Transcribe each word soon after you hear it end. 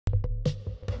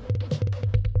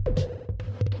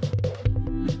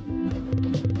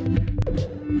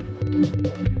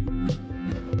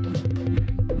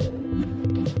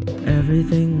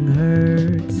Everything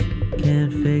hurts,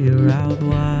 can't figure out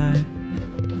why.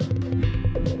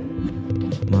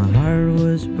 My heart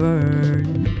was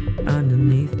burned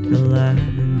underneath the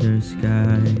lavender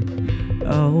sky.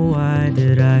 Oh, why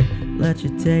did I let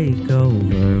you take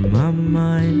over my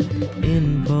mind?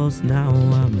 Impulse, now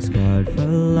I'm scarred for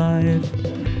life.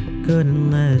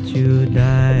 Couldn't let you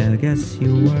die, I guess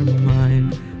you were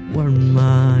mine, were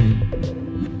mine.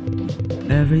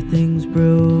 Everything's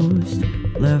bruised,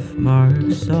 left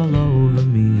marks all over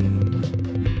me.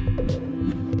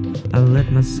 I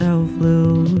let myself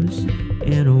loose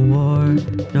in a war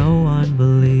no one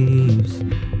believes.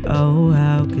 Oh,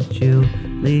 how could you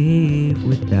leave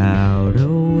without a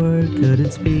word?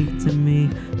 Couldn't speak to me,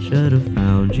 should've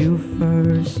found you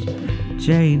first.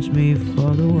 Changed me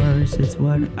for the worse, it's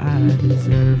what I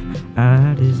deserve,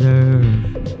 I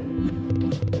deserve.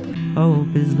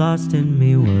 Hope is lost in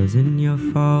me, wasn't your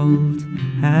fault.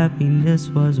 Happiness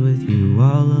was with you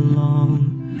all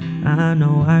along. I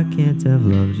know I can't have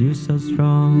loved you so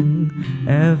strong.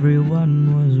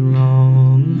 Everyone was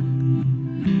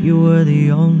wrong. You were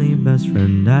the only best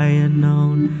friend I had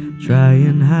known. Try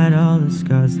and hide all the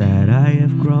scars that I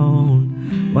have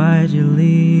grown. Why'd you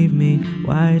leave me?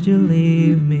 Why'd you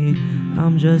leave me?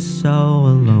 I'm just so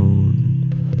alone.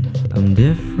 I'm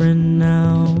different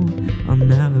now, I'll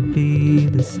never be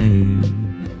the same.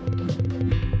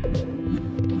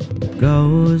 What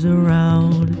goes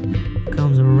around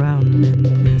comes around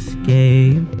in this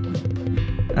game.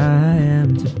 I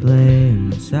am to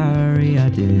blame, sorry I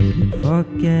didn't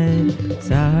forget.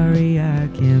 Sorry I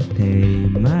can't pay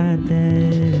my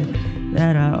debt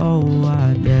that I owe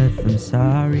our death. I'm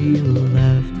sorry you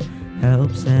left,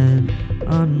 help sent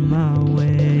on my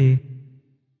way.